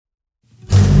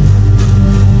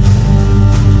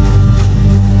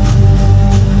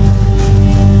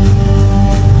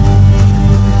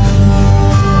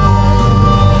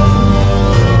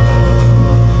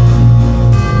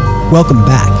Welcome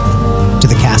back to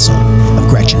the castle of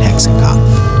Gretchen Hexenkopf.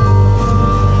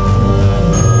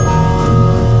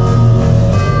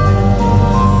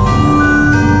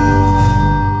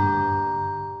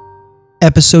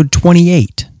 Episode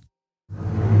 28.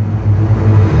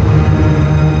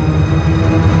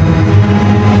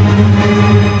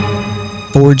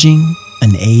 Forging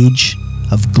an Age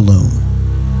of Gloom.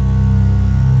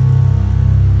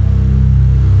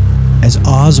 As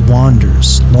Oz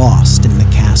wanders, lost in the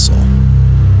castle,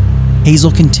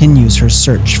 Hazel continues her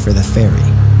search for the fairy.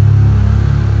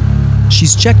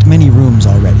 She's checked many rooms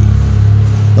already.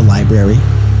 The library,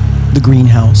 the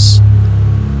greenhouse,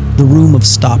 the room of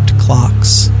stopped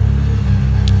clocks,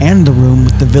 and the room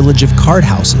with the village of card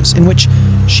houses, in which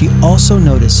she also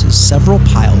notices several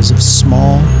piles of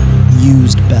small,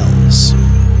 used bells.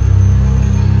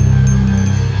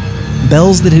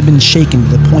 Bells that had been shaken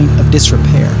to the point of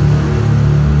disrepair.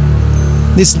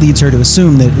 This leads her to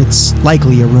assume that it's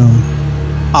likely a room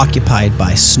occupied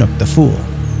by Snook the Fool.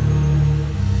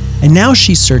 And now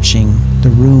she's searching the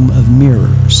room of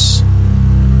mirrors.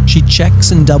 She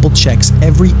checks and double-checks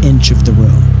every inch of the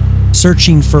room,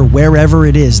 searching for wherever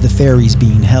it is the fairy's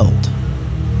being held.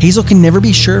 Hazel can never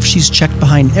be sure if she's checked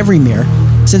behind every mirror,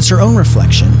 since her own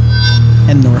reflection,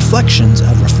 and the reflections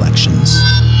of reflections,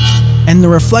 and the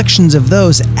reflections of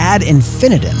those ad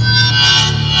infinitum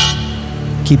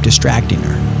keep distracting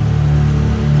her.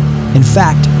 In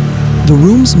fact, the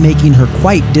room's making her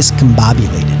quite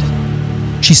discombobulated.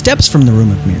 She steps from the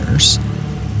room of mirrors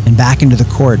and back into the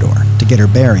corridor to get her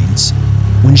bearings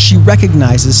when she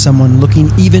recognizes someone looking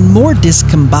even more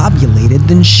discombobulated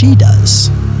than she does.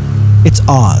 It's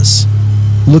Oz,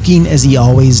 looking as he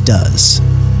always does,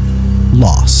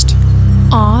 lost.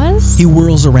 Oz? He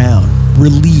whirls around,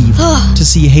 relieved to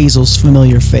see Hazel's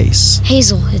familiar face.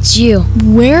 Hazel, it's you.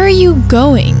 Where are you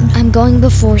going? I'm going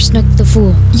before Snook the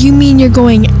Fool. You mean you're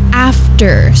going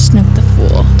after Snook the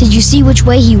Fool? Did you see which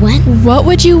way he went? What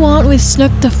would you want with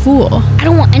Snook the Fool? I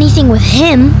don't want anything with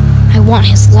him. I want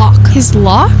his lock. His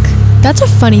lock? That's a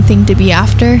funny thing to be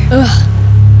after. Ugh.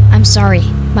 I'm sorry.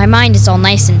 My mind is all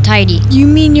nice and tidy. You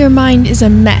mean your mind is a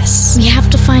mess? We have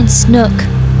to find Snook.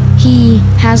 He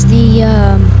has the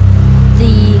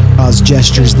Oz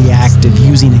gestures the act of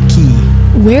using a key.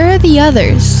 Where are the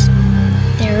others?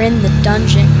 They're in the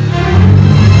dungeon.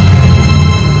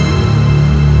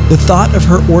 The thought of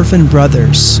her orphan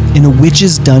brothers in a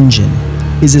witch's dungeon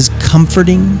is as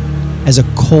comforting as a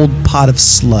cold pot of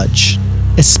sludge,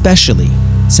 especially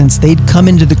since they'd come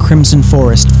into the Crimson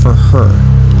Forest for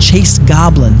her, chased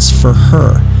goblins for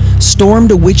her, stormed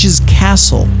a witch's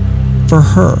castle for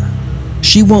her.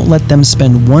 She won't let them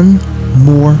spend one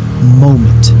more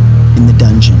moment in the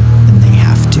dungeon than they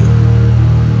have to.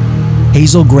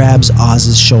 Hazel grabs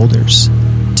Oz's shoulders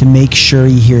to make sure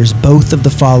he hears both of the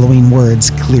following words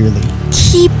clearly.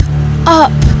 Keep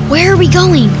up. Where are we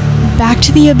going? Back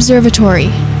to the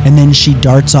observatory. And then she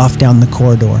darts off down the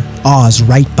corridor, Oz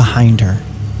right behind her,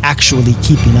 actually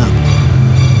keeping up.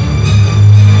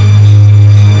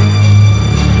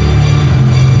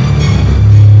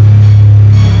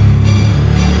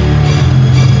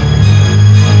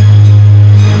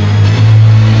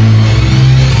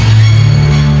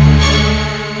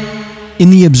 In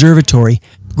the observatory,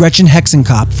 Gretchen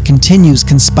Hexenkopf continues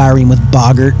conspiring with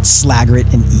Boggart,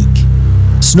 Slaggart, and Eek.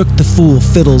 Snook the Fool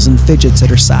fiddles and fidgets at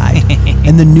her side,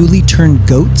 and the newly turned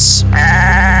goats,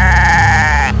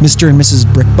 Mr. and Mrs.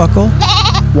 Brickbuckle,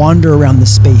 wander around the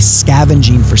space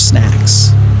scavenging for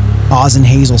snacks. Oz and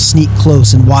Hazel sneak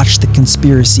close and watch the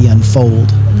conspiracy unfold.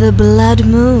 The blood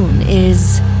moon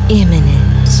is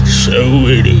imminent. So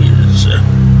it is.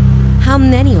 How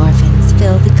many orphans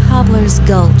fill the Cobbler's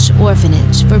Gulch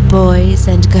orphanage for boys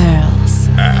and girls?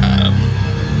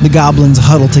 The goblins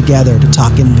huddle together to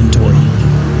talk inventory.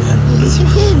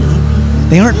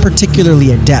 They aren't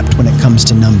particularly adept when it comes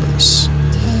to numbers.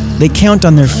 They count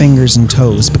on their fingers and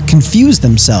toes, but confuse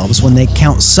themselves when they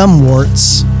count some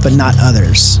warts, but not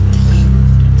others.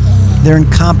 Their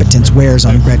incompetence wears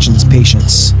on Gretchen's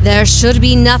patience. There should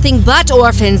be nothing but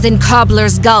orphans in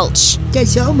Cobbler's Gulch.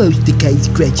 That's almost the case,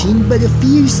 Gretchen, but a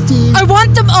few still. I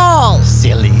want them all!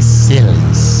 Silly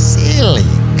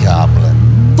goblin.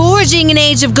 Forging an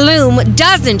Age of Gloom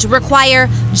doesn't require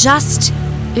just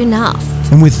enough.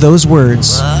 And with those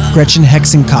words, Gretchen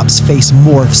Hexenkopf's face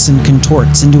morphs and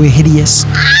contorts into a hideous,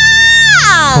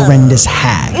 horrendous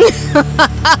hag.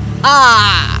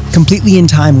 Completely in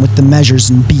time with the measures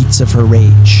and beats of her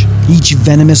rage. Each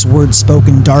venomous word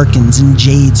spoken darkens and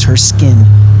jades her skin,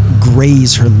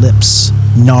 grays her lips,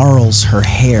 gnarls her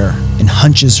hair, and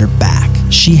hunches her back.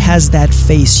 She has that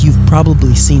face you've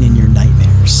probably seen in your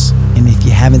nightmares. And if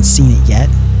you haven't seen it yet,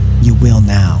 You will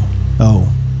now.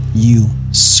 Oh, you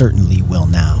certainly will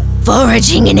now.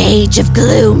 Foraging an age of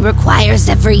gloom requires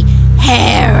every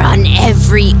hair on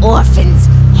every orphan's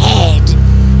head,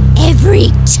 every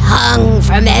tongue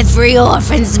from every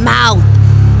orphan's mouth,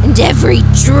 and every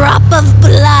drop of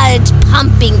blood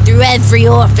pumping through every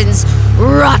orphan's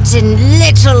rotten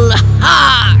little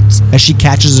heart. As she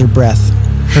catches her breath,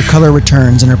 her color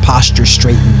returns and her posture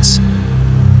straightens.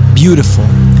 Beautiful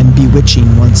and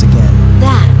bewitching once again.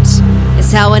 That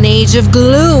is how an age of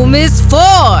gloom is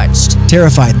forged.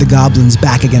 Terrified, the goblins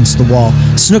back against the wall.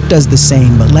 Snook does the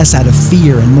same, but less out of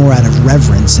fear and more out of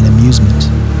reverence and amusement.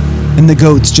 And the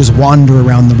goats just wander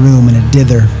around the room in a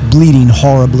dither, bleeding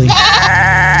horribly.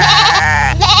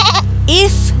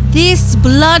 If this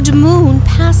blood moon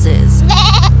passes,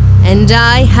 and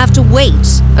I have to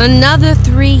wait another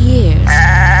 3 years,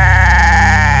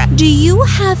 do you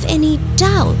have any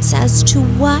doubts as to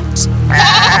what,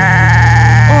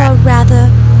 or rather,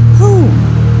 whom,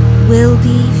 will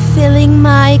be filling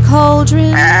my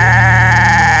cauldron?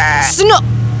 Snook!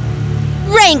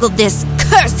 Wrangle this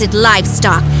cursed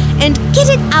livestock and get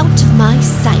it out of my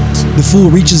sight. The fool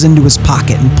reaches into his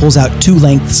pocket and pulls out 2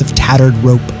 lengths of tattered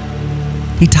rope.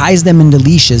 He ties them into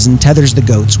leashes and tethers the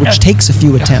goats, which takes a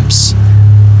few attempts.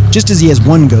 Just as he has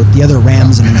one goat, the other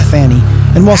rams him in the fanny,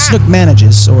 and while Snook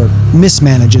manages, or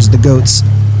mismanages, the goats,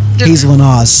 Hazel and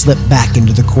Oz slip back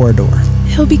into the corridor.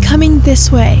 He'll be coming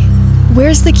this way.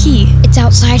 Where's the key? It's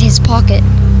outside his pocket.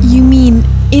 You mean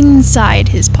inside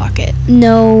his pocket?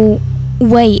 No,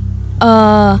 wait,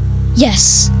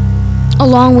 yes.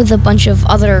 Along with a bunch of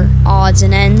other odds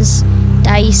and ends,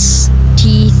 dice,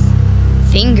 teeth,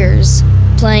 fingers,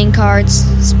 playing cards,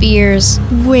 spears.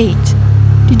 Wait,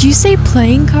 did you say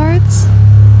playing cards?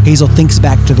 Hazel thinks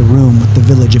back to the room with the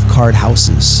village of card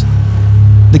houses.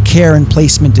 The care and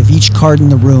placement of each card in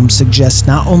the room suggests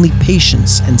not only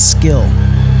patience and skill,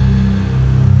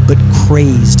 but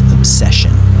crazed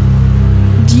obsession.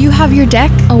 Do you have your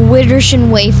deck? A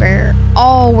Widdersham Wayfarer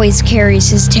always carries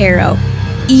his tarot,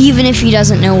 even if he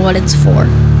doesn't know what it's for.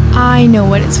 I know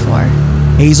what it's for.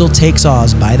 Hazel takes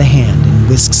Oz by the hand and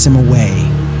whisks him away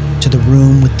to the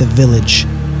room with the village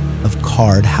of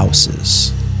card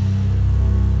houses.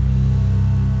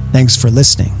 Thanks for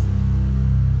listening.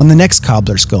 On the next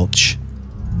Cobbler's Gulch,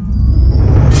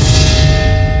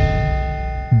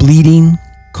 bleeding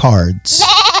cards.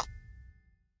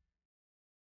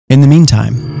 In the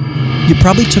meantime, you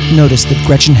probably took notice that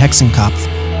Gretchen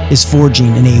Hexenkopf is forging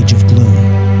an age of gloom.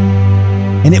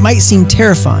 And it might seem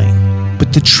terrifying,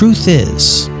 but the truth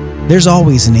is, there's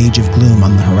always an age of gloom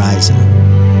on the horizon.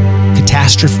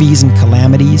 Catastrophes and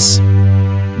calamities,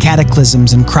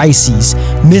 cataclysms and crises,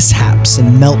 mishaps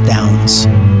and meltdowns,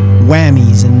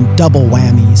 whammies and double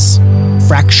whammies,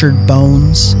 fractured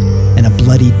bones and a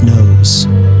bloodied nose,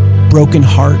 broken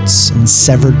hearts and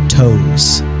severed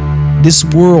toes. This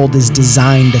world is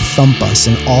designed to thump us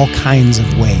in all kinds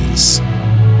of ways.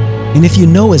 And if you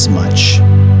know as much,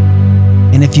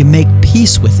 and if you make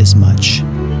peace with as much,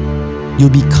 you'll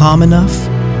be calm enough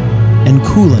and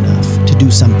cool enough to do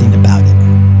something about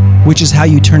it, which is how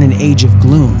you turn an age of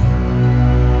gloom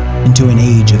into an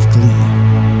age of glee.